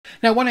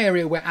Now, one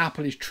area where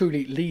Apple is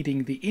truly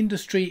leading the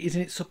industry is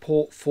in its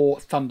support for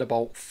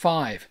Thunderbolt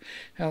 5.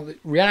 Now, the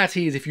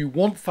reality is if you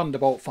want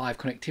Thunderbolt 5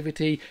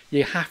 connectivity,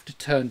 you have to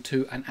turn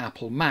to an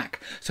Apple Mac.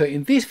 So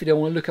in this video, I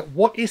want to look at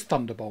what is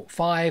Thunderbolt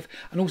 5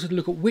 and also to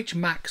look at which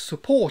Macs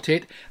support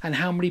it and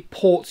how many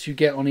ports you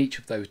get on each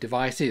of those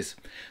devices.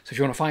 So if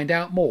you want to find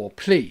out more,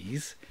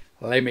 please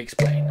let me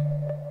explain.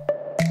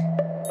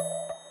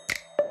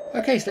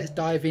 Okay, so let's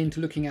dive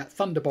into looking at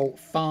Thunderbolt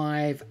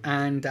 5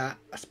 and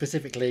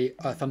specifically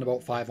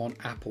Thunderbolt 5 on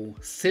Apple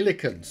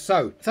Silicon.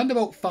 So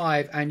Thunderbolt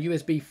 5 and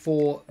USB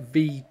 4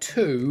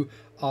 V2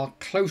 are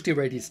closely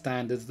related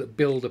standards that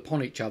build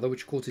upon each other,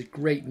 which of course is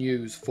great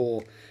news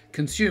for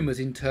consumers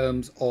in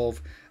terms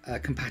of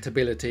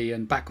compatibility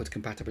and backwards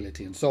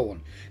compatibility and so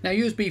on. Now,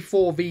 USB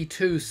 4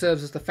 V2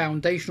 serves as the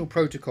foundational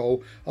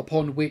protocol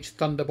upon which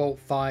Thunderbolt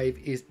 5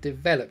 is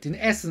developed. In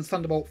essence,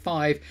 Thunderbolt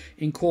 5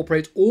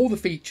 incorporates all the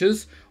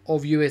features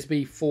of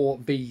USB 4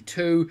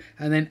 V2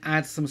 and then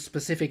adds some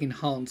specific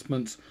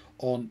enhancements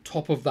on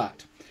top of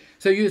that.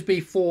 So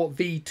USB 4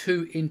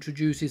 V2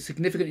 introduces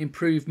significant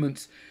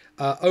improvements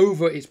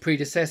over its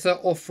predecessor,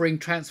 offering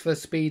transfer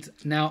speeds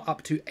now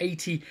up to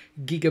 80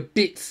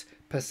 gigabits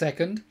per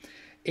second.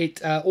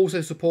 It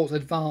also supports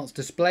advanced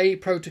display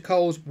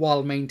protocols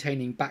while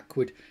maintaining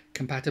backward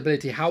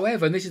compatibility.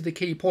 However, and this is the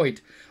key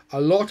point, a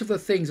lot of the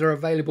things that are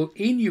available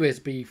in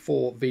USB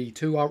 4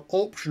 V2 are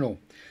optional.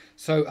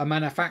 So a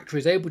manufacturer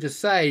is able to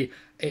say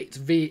it's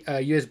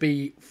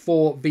USB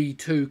 4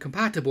 V2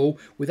 compatible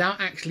without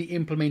actually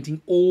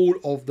implementing all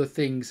of the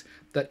things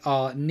that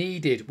are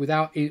needed,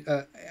 without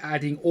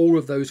adding all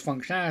of those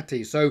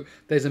functionalities. So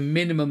there's a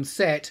minimum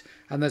set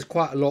and there's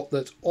quite a lot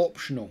that's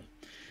optional.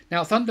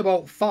 Now,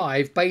 Thunderbolt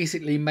 5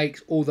 basically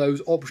makes all those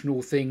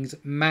optional things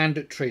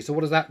mandatory. So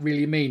what does that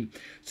really mean?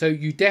 So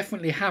you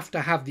definitely have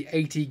to have the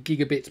 80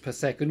 gigabits per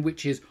second,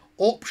 which is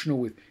optional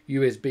with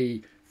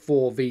USB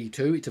 4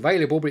 V2. It's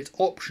available, but it's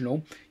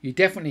optional. You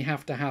definitely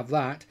have to have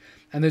that.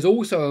 And there's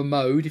also a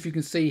mode, if you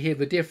can see here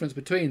the difference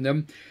between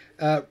them,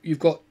 you've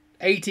got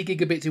 80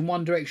 gigabits in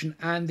one direction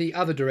and the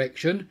other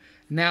direction.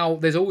 Now,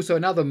 there's also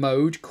another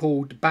mode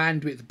called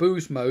bandwidth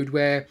boost mode,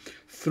 where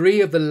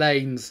 3 of the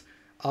lanes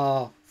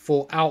are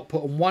for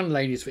output and 1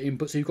 lane is for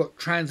input. So you've got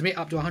transmit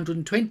up to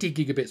 120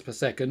 gigabits per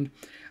second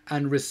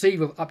and receive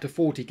of up to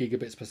 40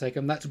 gigabits per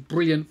second. That's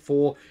brilliant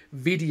for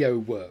video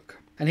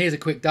work. And here's a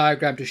quick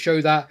diagram to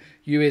show that.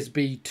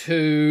 USB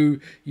 2,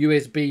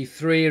 USB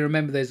 3, and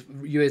remember there's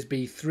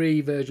USB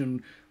 3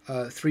 version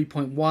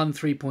 3.1,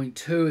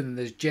 3.2, and then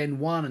there's Gen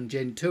 1 and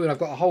Gen 2, and I've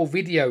got a whole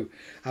video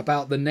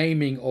about the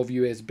naming of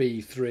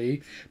USB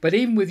 3. But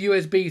even with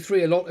USB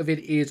 3, a lot of it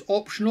is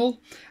optional,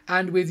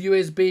 and with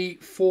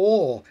USB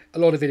 4, a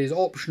lot of it is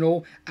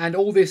optional, and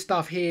all this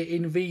stuff here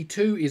in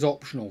V2 is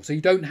optional, so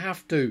you don't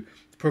have to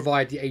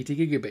provide the 80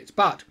 gigabits.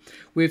 But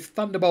with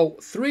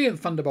Thunderbolt 3 and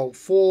Thunderbolt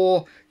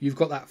 4, you've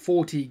got that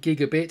 40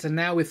 gigabits, and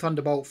now with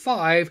Thunderbolt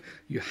 5,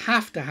 you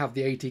have to have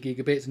the 80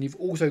 gigabits, and you've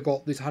also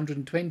got this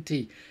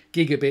 120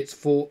 gigabits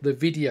for the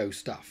video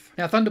stuff.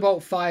 Now,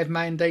 Thunderbolt 5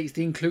 mandates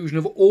the inclusion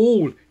of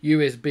all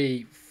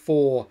USB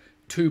 4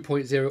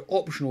 2.0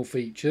 optional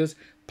features,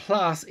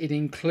 plus it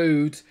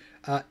includes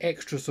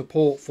extra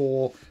support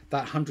for that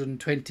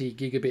 120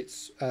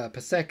 gigabits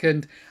per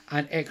second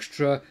and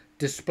extra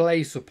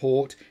display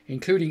support,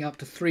 including up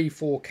to 3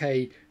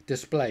 4K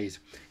displays.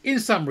 In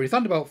summary,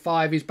 Thunderbolt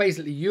 5 is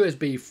basically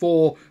USB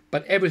 4,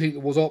 but everything that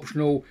was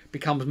optional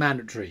becomes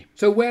mandatory.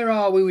 So where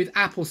are we with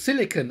Apple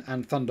Silicon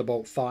and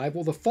Thunderbolt 5?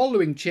 Well, the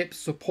following chips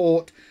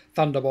support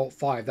Thunderbolt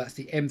 5. That's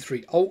the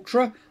M3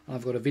 Ultra, and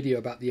I've got a video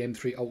about the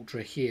M3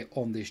 Ultra here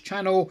on this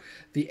channel,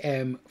 the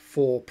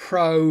M4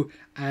 Pro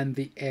and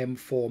the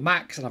M4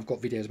 Max, and I've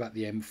got videos about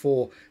the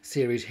M4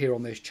 series here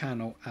on this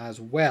channel as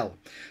well.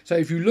 So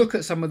if you look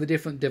at some of the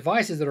different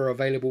devices that are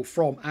available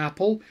from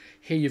Apple,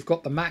 here you've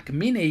got the Mac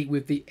Mini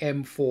with the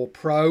M4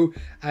 Pro,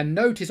 and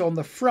notice on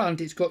the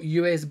front it's got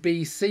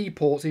USB-C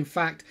ports. In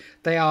fact,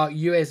 they are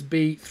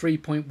USB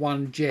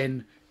 3.1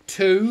 Gen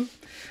 2,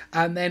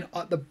 and then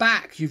at the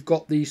back you've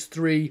got these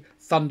 3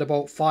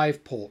 Thunderbolt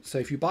 5 ports. So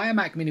if you buy a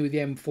Mac Mini with the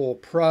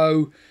M4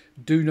 Pro,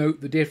 do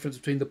note the difference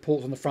between the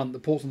ports on the front and the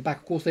ports on the back.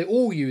 Of course, they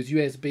all use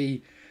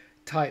USB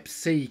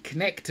Type-C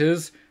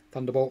connectors,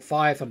 Thunderbolt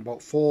 5,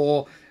 Thunderbolt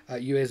 4,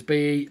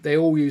 USB, they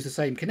all use the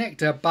same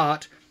connector,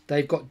 but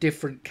they've got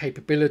different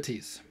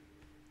capabilities.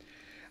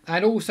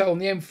 And also on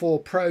the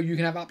M4 Pro, you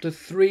can have up to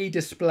 3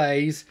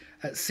 displays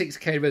at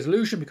 6K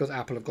resolution, because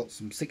Apple have got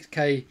some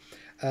 6K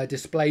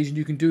displays, and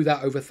you can do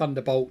that over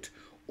Thunderbolt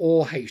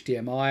or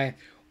HDMI,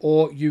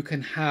 or you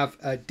can have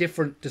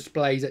different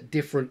displays at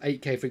different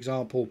 8K, for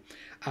example,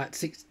 at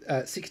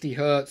 60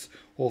 Hertz,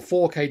 or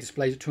 4K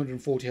displays at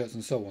 240 Hertz,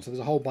 and so on. So there's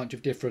a whole bunch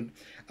of different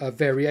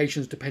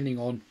variations depending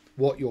on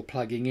what you're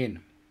plugging in.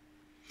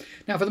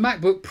 Now for the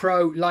MacBook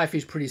Pro, life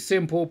is pretty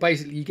simple.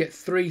 Basically, you get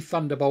 3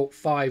 Thunderbolt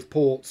 5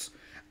 ports,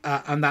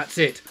 and that's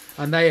it.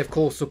 And they, of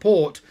course,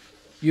 support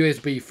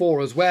USB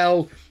 4 as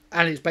well.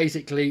 and it's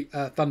basically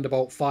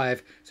Thunderbolt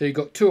 5. So you've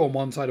got 2 on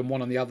one side and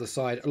 1 on the other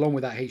side, along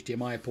with that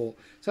HDMI port.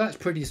 So that's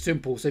pretty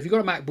simple. So if you've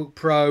got a MacBook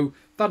Pro,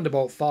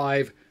 Thunderbolt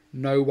 5,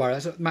 no worry.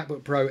 That's a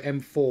MacBook Pro,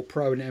 M4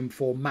 Pro and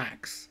M4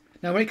 Max.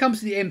 Now when it comes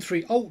to the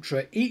M3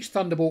 Ultra, each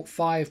Thunderbolt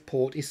 5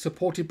 port is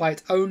supported by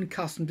its own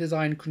custom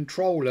designed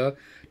controller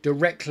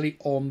directly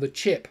on the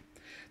chip.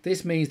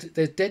 This means that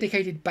there's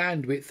dedicated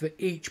bandwidth for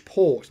each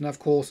port. And of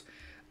course,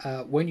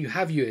 when you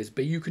have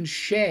USB, you can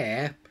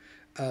share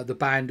the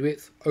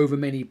bandwidth over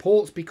many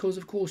ports, because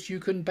of course you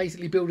can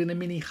basically build in a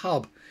mini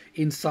hub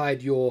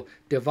inside your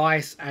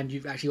device, and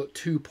you've actually got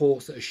 2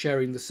 ports that are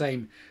sharing the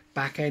same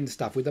back end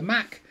stuff. With the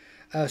Mac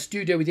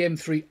Studio, with the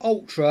M3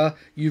 Ultra,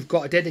 you've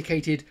got a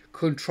dedicated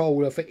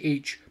controller for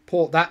each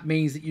port. That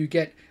means that you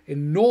get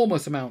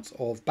enormous amounts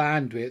of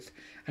bandwidth,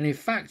 and in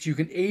fact you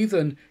can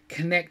even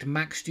connect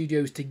Mac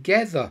Studios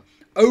together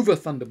over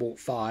Thunderbolt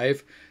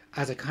 5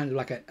 as a kind of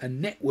like a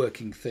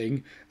networking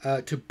thing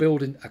to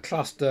build in a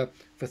cluster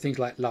for things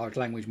like large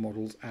language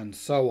models and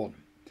so on.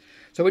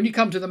 So when you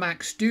come to the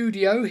Mac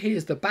Studio,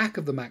 here's the back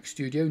of the Mac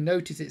Studio.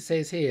 Notice it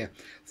says here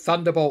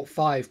Thunderbolt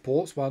 5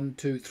 ports, 1,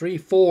 2, 3,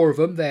 4 of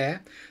them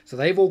there. So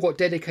they've all got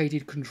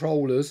dedicated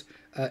controllers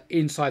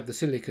inside the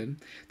silicon.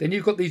 Then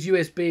you've got these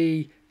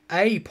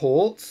USB-A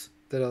ports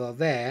that are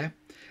there.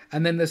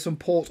 And then there's some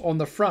ports on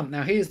the front.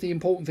 Now here's the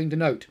important thing to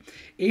note.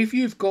 If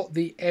you've got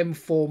the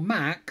M4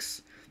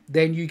 Max,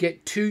 then you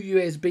get 2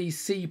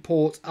 USB-C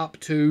ports up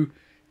to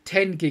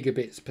 10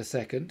 gigabits per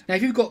second. Now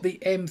if you've got the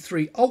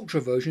M3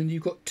 Ultra version,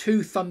 you've got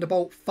 2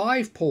 Thunderbolt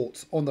 5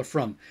 ports on the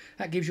front.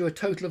 That gives you a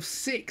total of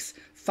 6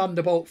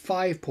 Thunderbolt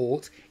 5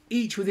 ports,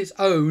 each with its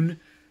own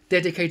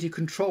dedicated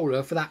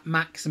controller for that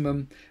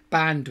maximum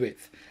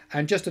bandwidth.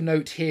 And just a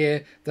note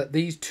here that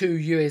these 2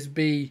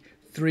 USB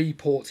 3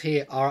 ports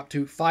here are up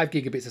to 5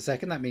 gigabits a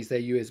second. That means they're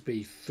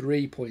USB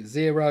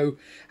 3.0,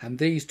 and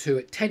these 2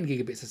 at 10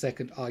 gigabits a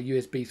second are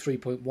USB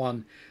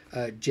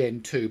 3.1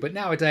 Gen 2. But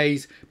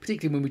nowadays,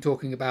 particularly when we're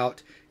talking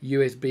about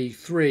USB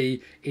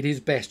 3, it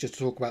is best just to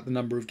talk about the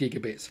number of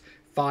gigabits,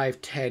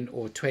 5, 10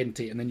 or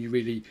 20, and then you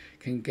really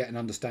can get an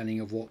understanding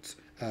of what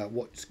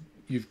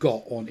you've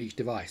got on each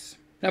device.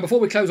 Now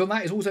before we close on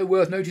that, it's also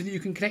worth noting that you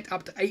can connect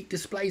up to 8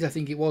 displays, I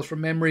think it was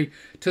from memory,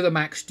 to the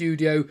Mac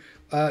Studio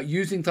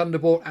using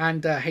Thunderbolt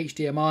and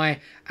HDMI,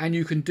 and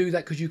you can do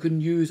that because you can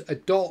use a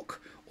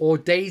dock or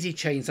daisy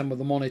chain some of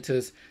the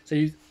monitors.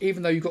 So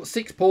even though you've got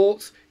 6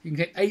 ports, you can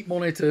get 8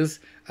 monitors,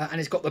 and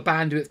it's got the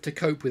bandwidth to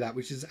cope with that,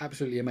 which is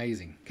absolutely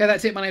amazing. Okay,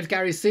 that's it. My name's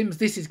Gary Sims.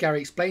 This is Gary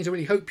Explains. I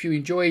really hope you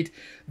enjoyed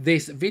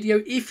this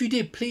video. If you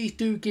did, please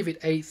do give it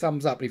a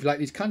thumbs up. And if you like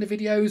these kind of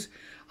videos,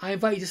 I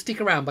invite you to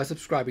stick around by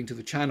subscribing to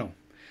the channel.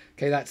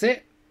 Okay, that's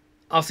it.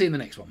 I'll see you in the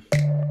next one.